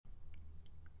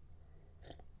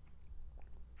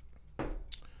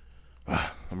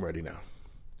I'm ready now.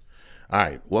 All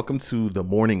right. Welcome to the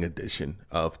morning edition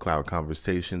of Cloud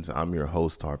Conversations. I'm your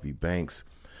host, Harvey Banks.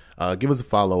 Give us a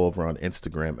follow over on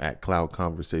Instagram at Cloud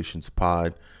Conversations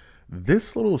Pod.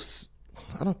 This little,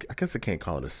 I guess I can't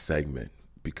call it a segment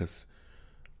because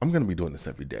I'm going to be doing this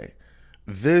every day.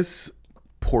 This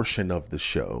portion of the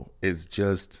show is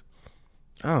just,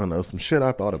 I don't know, some shit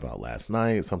I thought about last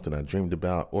night, something I dreamed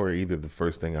about, or either the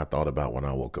first thing I thought about when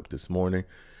I woke up this morning.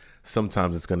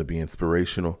 Sometimes it's going to be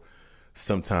inspirational.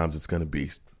 Sometimes it's going to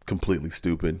be completely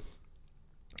stupid.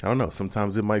 I don't know.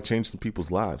 Sometimes it might change some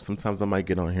people's lives. Sometimes I might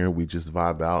get on here and we just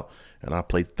vibe out and I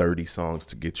play 30 songs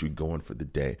to get you going for the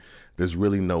day. There's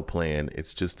really no plan.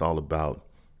 It's just all about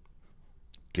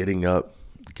getting up,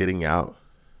 getting out,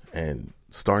 and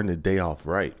starting the day off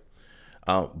right.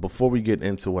 Before we get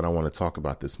into what I want to talk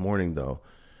about this morning, though,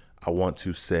 I want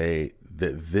to say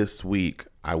that this week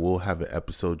I will have an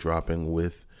episode dropping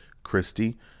with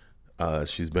Christy.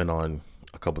 She's been on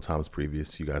a couple times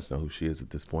previous. You guys know who she is at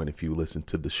this point. If you listen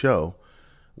to the show,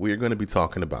 we are going to be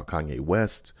talking about Kanye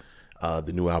West,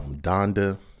 the new album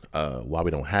Donda, why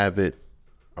we don't have it.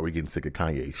 Are we getting sick of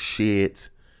Kanye shit?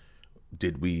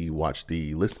 Did we watch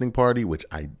the listening party, which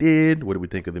I did? What do we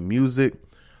think of the music?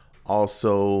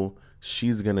 Also,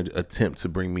 she's going to attempt to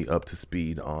bring me up to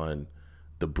speed on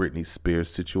the Britney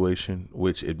Spears situation,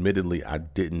 which admittedly I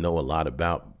didn't know a lot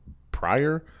about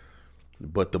prior.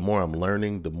 But the more I'm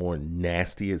learning, the more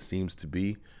nasty it seems to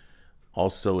be.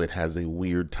 Also, it has a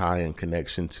weird tie and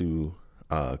connection to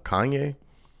Kanye.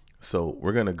 So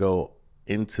we're going to go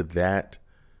into that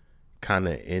kind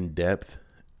of in depth.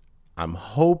 I'm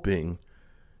hoping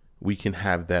we can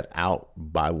have that out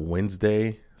by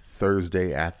Wednesday,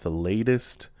 Thursday at the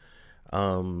latest.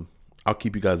 I'll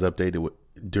keep you guys updated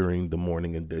during the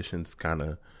morning editions, kind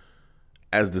of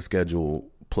as the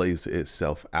schedule plays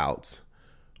itself out.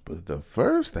 But the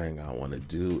first thing I want to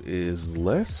do is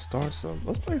let's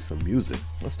play some music.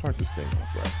 Let's start this thing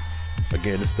off right.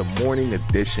 Again, it's the morning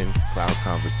edition, Cloud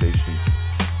Conversations.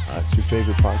 It's your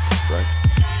favorite podcast, right?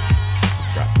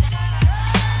 Let's drop it.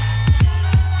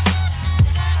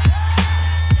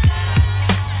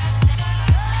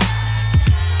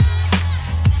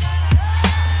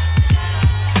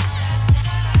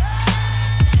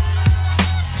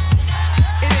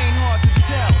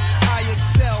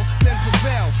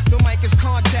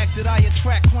 That I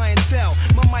attract clientele.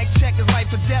 My mic check is life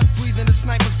or death, breathing a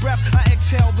sniper's breath. I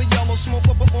exhale the yellow smoke,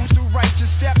 but booms through righteous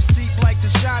steps, deep like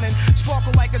the shining,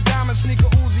 sparkle like a diamond,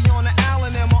 sneaker Uzi on the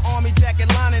Allen, and my army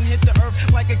jacket lining hit the earth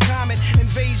like a comet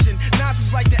invasion.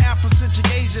 Nazis like the Afrocentric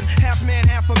Asian, half man,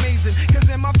 half amazing.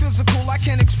 Cause in my physical, I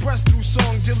can express through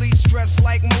song, delete stress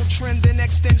like Motrin, then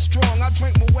extend strong. I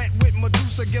drink my wet with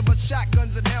Medusa, give us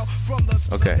shotguns in hell from the.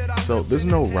 Okay, so there's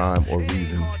no rhyme or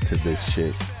reason to this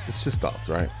shit. It's just thoughts,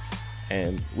 right?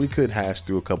 And we could hash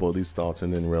through a couple of these thoughts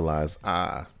and then realize,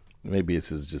 maybe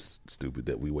this is just stupid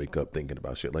that we wake up thinking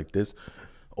about shit like this.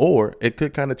 Or it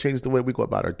could kind of change the way we go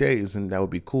about our days, and that would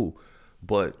be cool.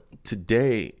 But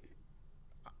today,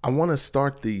 I want to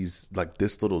start this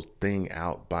little thing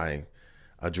out by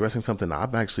addressing something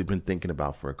I've actually been thinking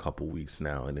about for a couple weeks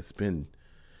now. And it's been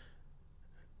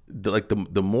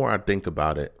the more I think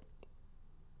about it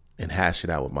and hash it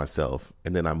out with myself,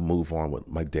 and then I move on with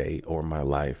my day or my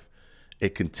life,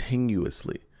 it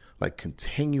continuously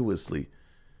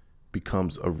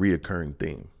becomes a reoccurring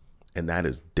theme, and that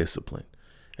is discipline.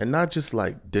 And not just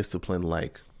like discipline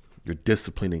like you're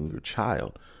disciplining your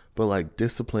child, but like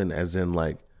discipline as in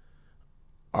like,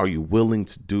 are you willing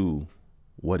to do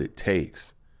what it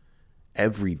takes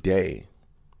every day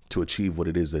to achieve what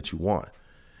it is that you want?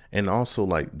 And also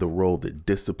like the role that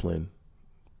discipline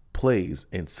plays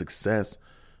in success,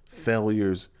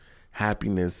 failures,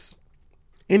 happiness,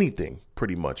 anything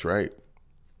pretty much, right?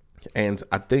 And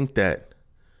I think that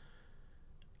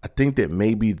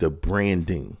maybe the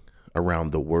branding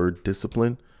around the word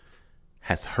discipline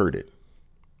has hurt it.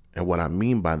 And what I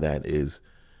mean by that is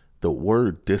the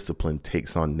word discipline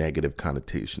takes on negative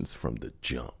connotations from the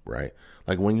jump, right?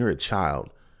 Like when you're a child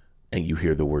and you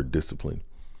hear the word discipline,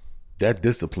 that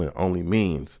discipline only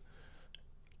means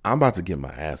I'm about to get my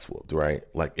ass whooped, right?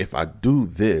 Like if I do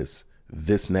this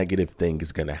negative thing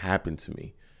is going to happen to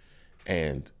me.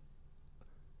 And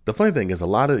the funny thing is a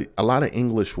lot of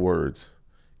English words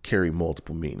carry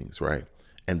multiple meanings, right?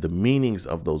 And the meanings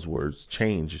of those words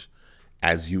change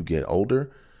as you get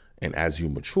older and as you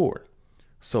mature.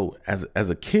 So as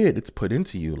a kid, it's put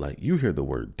into you, like you hear the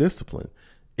word discipline,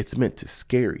 it's meant to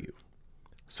scare you.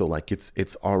 So like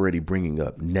it's already bringing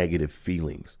up negative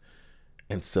feelings.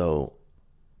 And so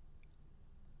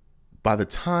by the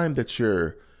time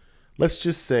that let's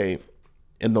just say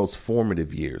in those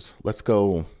formative years, let's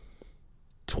go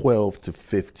 12 to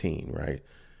 15, right?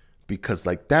 Because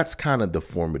like that's kind of the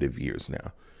formative years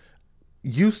now.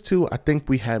 Used to, I think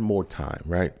we had more time,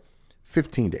 right?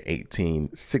 15 to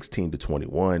 18, 16 to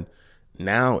 21.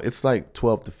 Now it's like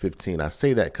 12 to 15. I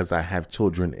say that because I have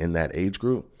children in that age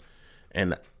group.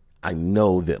 And I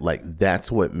know that like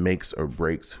that's what makes or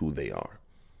breaks who they are.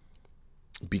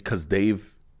 Because they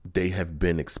have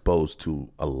been exposed to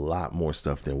a lot more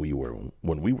stuff than we were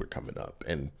when we were coming up.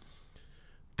 And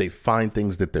they find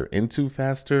things that they're into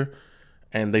faster,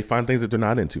 and they find things that they're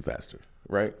not into faster,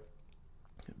 right?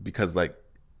 Because like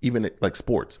even like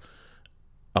sports,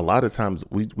 a lot of times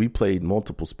we played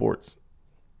multiple sports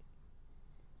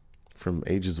from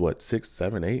ages 6,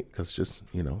 7, 8, because just,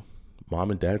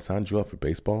 mom and dad signed you up for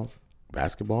baseball,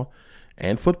 basketball,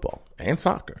 and football and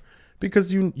soccer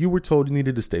because you were told you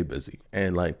needed to stay busy,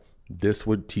 and like this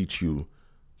would teach you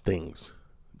things,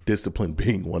 discipline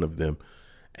being one of them.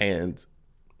 And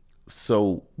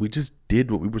so we just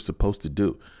did what we were supposed to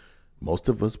do. Most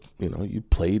of us, you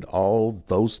played all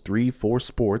those 3-4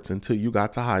 sports until you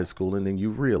got to high school, and then you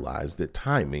realized that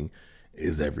timing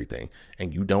is everything,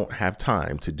 and you don't have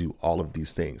time to do all of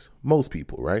these things. Most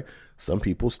people, right? Some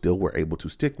people still were able to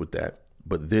stick with that,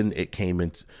 but then it came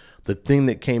into the thing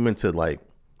that came into like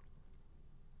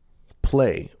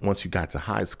play once you got to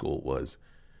high school was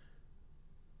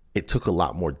it took a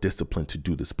lot more discipline to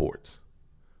do the sports.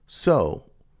 So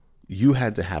you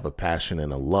had to have a passion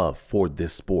and a love for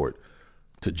this sport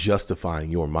to justify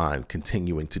in your mind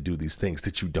continuing to do these things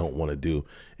that you don't want to do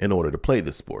in order to play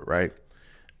the sport, right?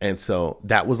 And so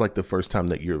that was like the first time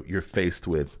that you're faced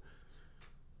with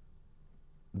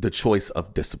the choice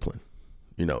of discipline.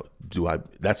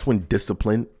 That's when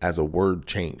discipline as a word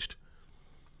changed.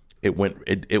 It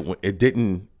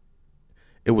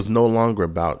was no longer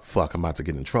about fuck, I'm about to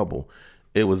get in trouble.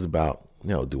 It was about,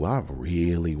 do I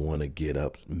really want to get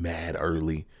up mad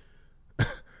early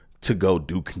to go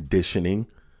do conditioning?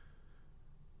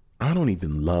 I don't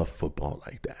even love football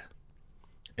like that.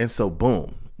 And so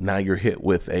boom, now you're hit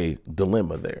with a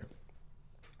dilemma there.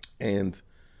 And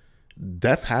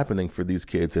that's happening for these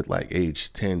kids at like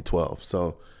age 10, 12.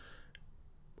 So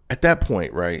at that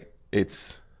point, right,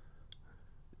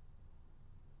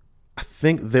 I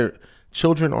think their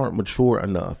children aren't mature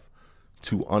enough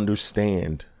to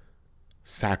understand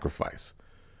sacrifice.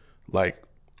 Like,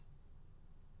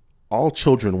 all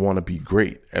children want to be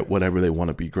great at whatever they want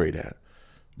to be great at,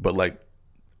 but like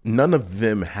none of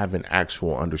them have an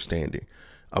actual understanding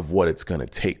of what it's going to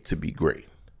take to be great.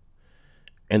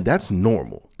 And that's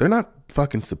normal. They're not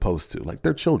fucking supposed to. Like,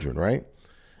 they're children, right?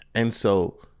 And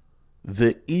so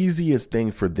the easiest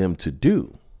thing for them to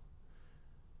do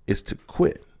is to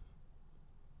quit.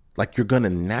 Like, you're going to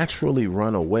naturally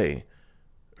run away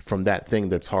from that thing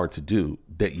that's hard to do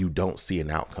that you don't see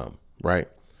an outcome, right?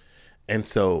 And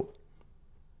so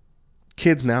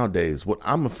kids nowadays, what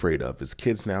I'm afraid of is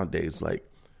kids nowadays, like,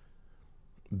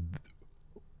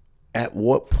 at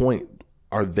what point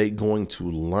are they going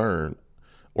to learn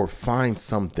or find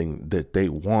something that they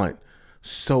want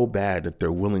so bad that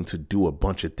they're willing to do a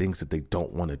bunch of things that they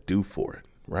don't want to do for it,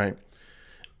 right?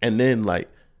 And then, like,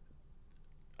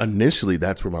 initially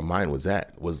that's where my mind was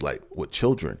like with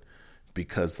children,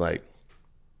 because like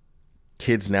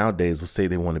kids nowadays will say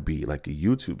they want to be like a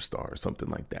YouTube star or something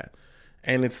like that.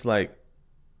 And it's like,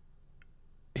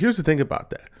 here's the thing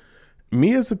about that.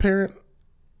 Me as a parent,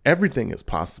 everything is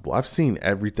possible. I've seen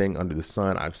everything under the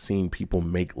sun. I've seen people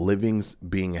make livings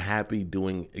being happy,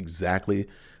 doing exactly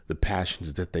the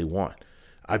passions that they want.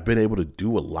 I've been able to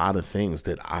do a lot of things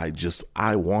that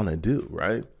I want to do,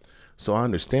 right? So I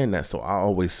understand that. So I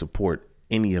always support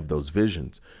any of those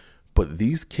visions. But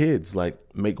these kids like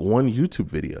make one YouTube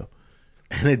video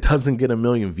and it doesn't get 1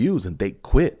 million views and they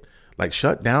quit, like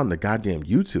shut down the goddamn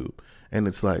YouTube. And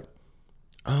it's like,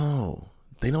 oh,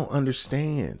 they don't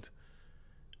understand.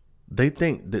 They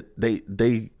think that they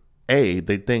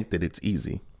think that it's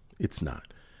easy. It's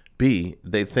not. B,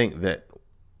 they think that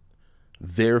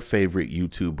their favorite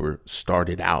YouTuber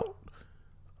started out,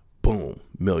 boom, 1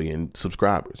 million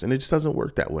subscribers. And it just doesn't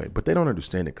work that way. But they don't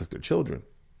understand it because they're children.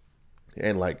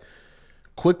 And like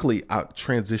quickly I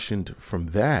transitioned from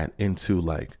that into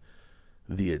like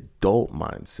the adult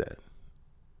mindset.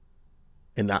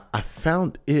 And I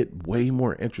found it way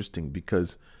more interesting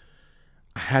because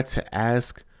I had to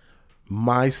ask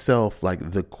myself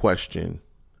like the question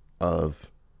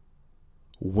of,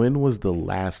 when was the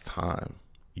last time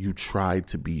you tried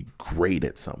to be great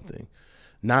at something,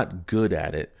 not good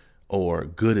at it or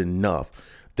good enough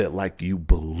that like you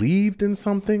believed in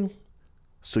something,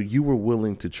 so you were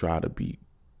willing to try to be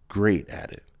great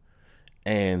at it.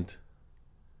 And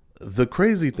the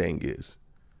crazy thing is,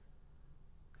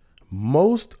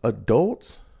 most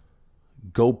adults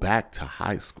go back to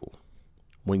high school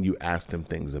when you ask them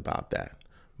things about that.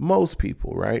 Most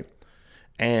people, right?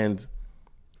 And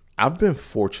I've been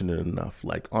fortunate enough,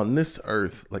 like on this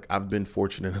earth, like I've been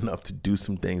fortunate enough to do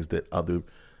some things that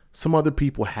some other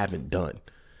people haven't done.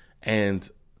 And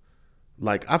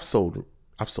like I've sold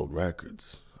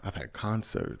records, I've had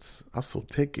concerts, I've sold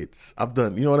tickets, I've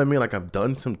done, you know what I mean? Like I've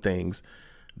done some things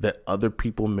that other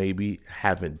people maybe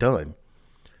haven't done.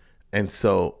 And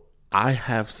so I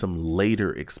have some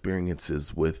later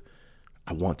experiences with,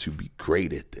 I want to be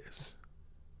great at this.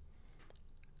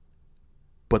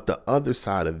 But the other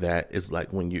side of that is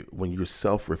like when you're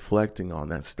self-reflecting on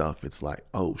that stuff, it's like,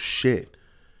 oh shit,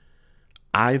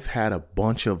 I've had a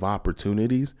bunch of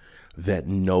opportunities that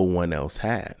no one else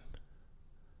had,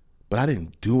 but I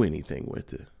didn't do anything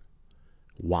with it.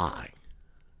 Why?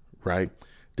 Right?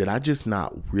 Did I just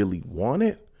not really want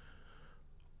it?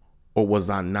 Or was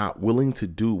I not willing to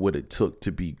do what it took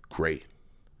to be great?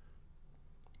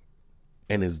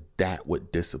 And is that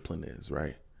what discipline is,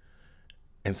 right?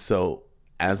 And so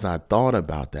as I thought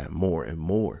about that more and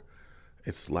more,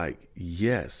 it's like,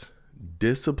 yes,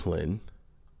 discipline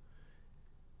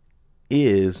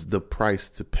is the price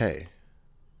to pay.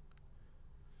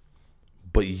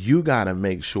 But you got to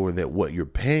make sure that what you're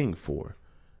paying for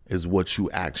is what you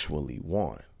actually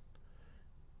want.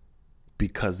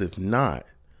 Because if not,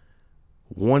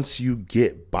 once you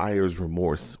get buyer's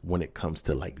remorse when it comes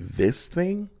to like this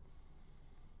thing,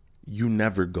 you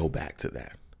never go back to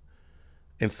that.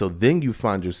 And so then you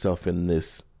find yourself in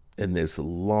this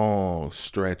long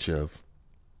stretch of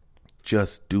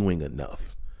just doing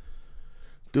enough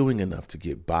to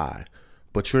get by,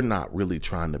 but you're not really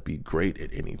trying to be great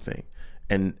at anything.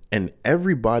 And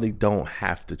everybody don't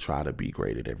have to try to be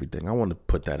great at everything. I want to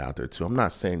put that out there too. I'm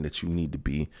not saying that you need to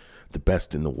be the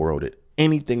best in the world at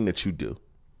anything that you do.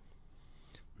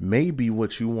 Maybe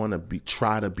what you want to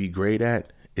try to be great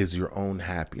at is your own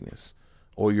happiness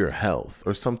or your health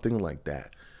or something like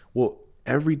that. Well,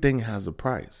 everything has a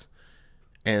price,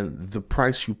 and the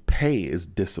price you pay is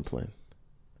discipline.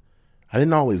 I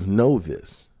didn't always know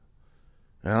this,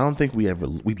 and I don't think we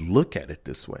look at it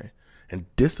this way.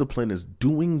 And discipline is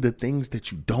doing the things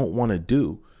that you don't want to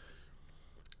do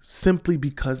simply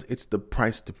because it's the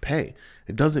price to pay.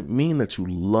 It doesn't mean that you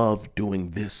love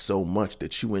doing this so much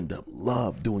that you end up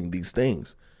love doing these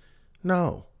things.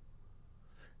 No,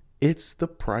 it's the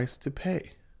price to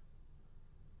pay.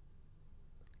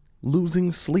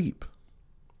 Losing sleep,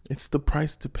 it's the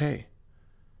price to pay.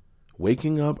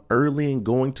 Waking up early and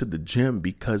going to the gym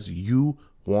because you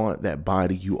want that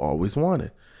body you always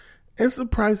wanted. It's a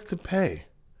price to pay.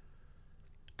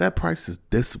 That price is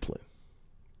discipline.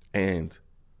 And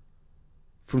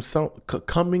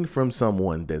coming from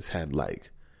someone that's had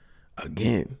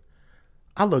again,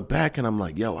 I look back and I'm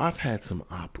like, yo, I've had some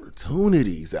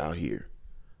opportunities out here,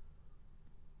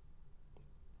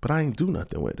 but I ain't do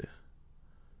nothing with it.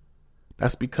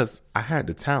 That's because I had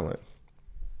the talent.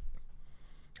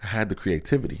 I had the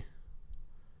creativity.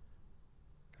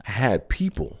 I had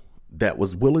people that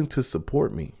was willing to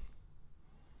support me.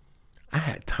 I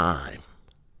had time.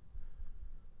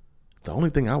 The only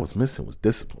thing I was missing was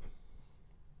discipline.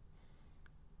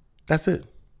 That's it.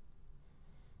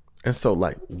 And so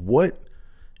what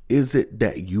is it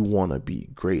that you want to be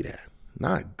great at?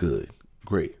 Not good,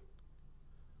 great.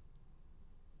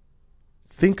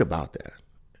 Think about that.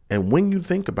 And when you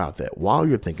think about that, while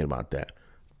you're thinking about that,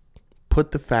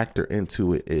 put the factor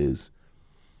into it is,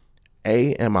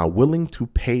 A, am I willing to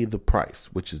pay the price,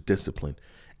 which is discipline?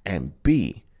 And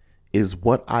B, is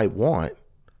what I want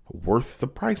worth the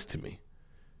price to me?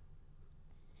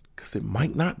 Because it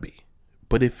might not be.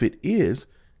 But if it is,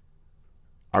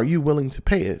 are you willing to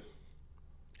pay it?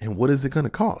 And what is it going to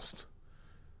cost?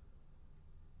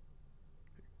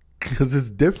 Because it's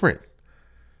different.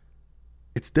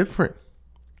 It's different.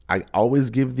 I always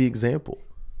give the example.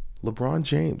 LeBron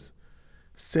James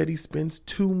said he spends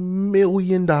 $2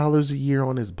 million a year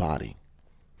on his body.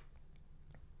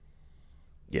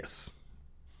 Yes.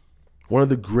 One of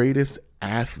the greatest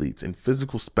athletes and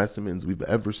physical specimens we've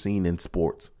ever seen in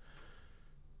sports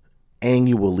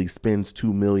annually spends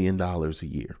 $2 million a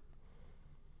year.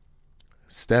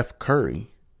 Steph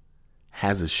Curry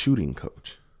has a shooting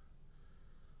coach.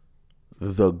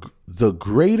 The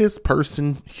greatest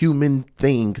human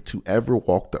thing to ever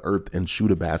walk the earth and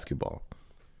shoot a basketball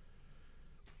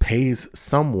pays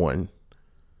someone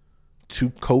to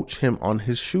coach him on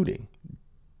his shooting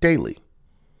daily.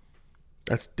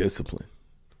 That's discipline.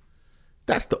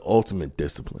 That's the ultimate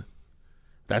discipline.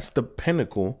 That's the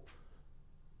pinnacle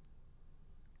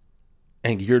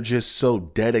and you're just so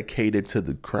dedicated to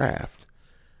the craft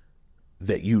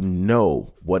that you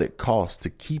know what it costs to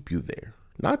keep you there,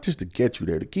 not just to get you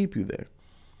there, to keep you there.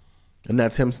 And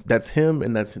that's him,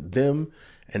 and that's them,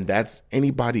 and that's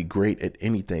anybody great at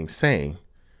anything saying,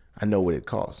 I know what it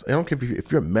costs. I don't care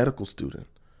if you're a medical student.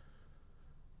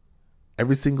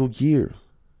 Every single year,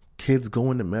 kids go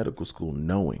into medical school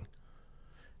knowing,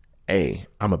 A,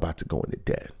 I'm about to go into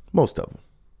debt. Most of them.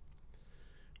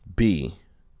 B,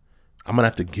 I'm going to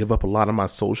have to give up a lot of my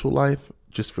social life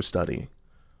just for studying.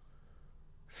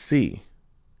 C,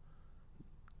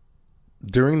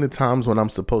 during the times when I'm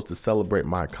supposed to celebrate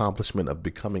my accomplishment of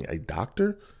becoming a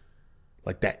doctor,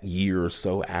 like that year or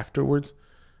so afterwards,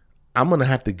 I'm going to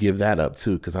have to give that up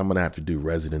too, because I'm going to have to do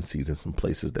residencies in some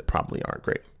places that probably aren't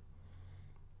great.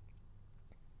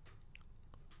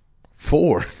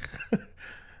 4,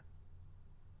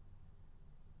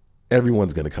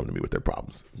 everyone's going to come to me with their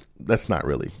problems. That's not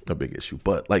really a big issue,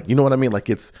 but like, you know what I mean? Like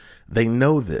they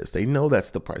know this, they know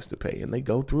that's the price to pay, and they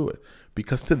go through it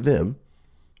because to them,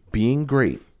 being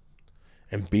great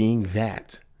and being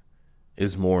that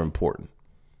is more important,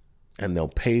 and they'll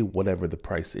pay whatever the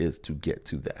price is to get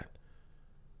to that.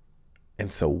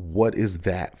 And so what is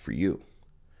that for you?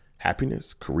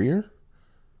 Happiness, career,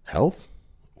 health,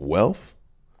 wealth,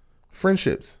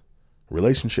 friendships,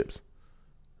 relationships,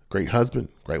 great husband,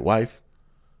 great wife,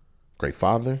 great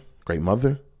father, great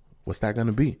mother. What's that going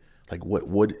to be? Like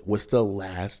what's the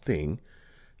last thing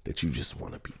that you just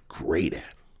want to be great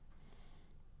at?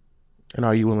 And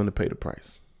are you willing to pay the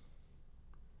price?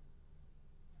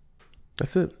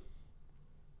 That's it.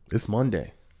 It's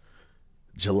Monday,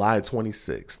 July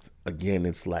 26th. Again,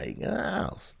 it's like,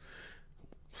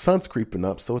 sun's creeping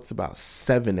up, so it's about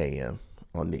 7 a.m.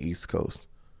 on the East Coast.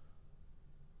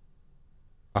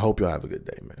 I hope y'all have a good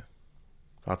day, man.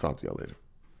 I'll talk to y'all later.